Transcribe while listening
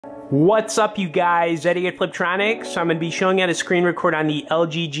What's up, you guys? Eddie at Fliptroniks. So I'm going to be showing you how to screen record on the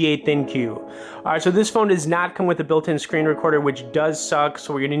LG G8 ThinQ. Alright, so this phone does not come with a built-in screen recorder, which does suck,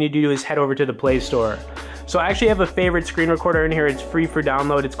 so what you're going to need to do is head over to the Play Store. So I actually have a favorite screen recorder in here. It's free for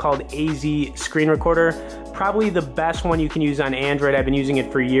download. It's called AZ Screen Recorder. Probably the best one you can use on Android. I've been using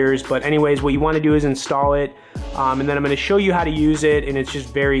it for years, but anyways, what you want to do is install it, and then I'm going to show you how to use it, and it's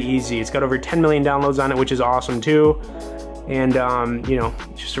just very easy. It's got over 10 million downloads on it, which is awesome too. And, you know,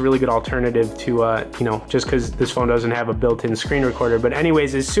 just a really good alternative to, you know, just because this phone doesn't have a built-in screen recorder. But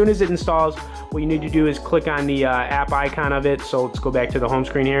anyways, as soon as it installs, what you need to do is click on the app icon of it. So let's go back to the home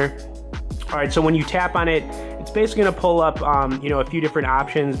screen here. All right, so when you tap on it, it's basically gonna pull up, you know, a few different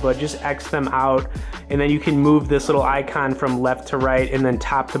options, but just X them out. And then you can move this little icon from left to right and then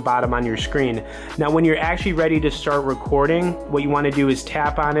top to bottom on your screen. Now, when you're actually ready to start recording, what you wanna do is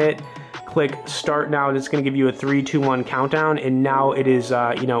tap on it, click start now, and it's going to give you a 3, 2, 1 countdown, and now it is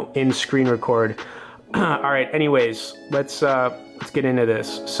you know, in screen record. All right, anyways, let's get into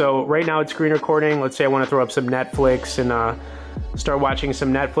this. So right now it's screen recording. Let's say I want to throw up some Netflix and start watching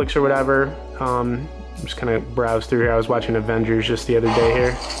some Netflix or whatever. I'm just kind of browse through here. I was watching Avengers just the other day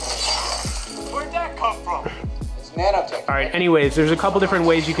here. Where'd that come from? Nanotech. All right, anyways, there's a couple different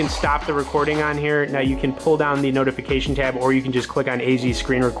ways you can stop the recording on here. Now you can pull down the notification tab, or you can just click on AZ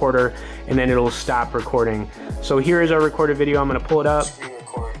Screen Recorder and then it'll stop recording. So here is our recorded video. I'm gonna pull it up. Screen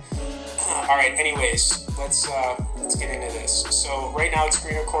record. All right, anyways, let's get into this. So right now it's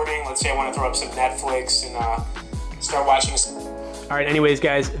screen recording. Let's say I want to throw up some Netflix and start watching this. All right, anyways,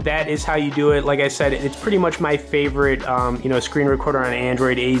 guys, that is how you do it. Like I said, it's pretty much my favorite, you know, screen recorder on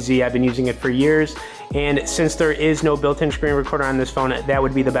Android, AZ. I've been using it for years. And since there is no built-in screen recorder on this phone, that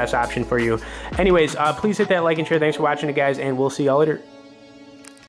would be the best option for you. Anyways, please hit that like and share. Thanks for watching it, guys, and we'll see y'all later.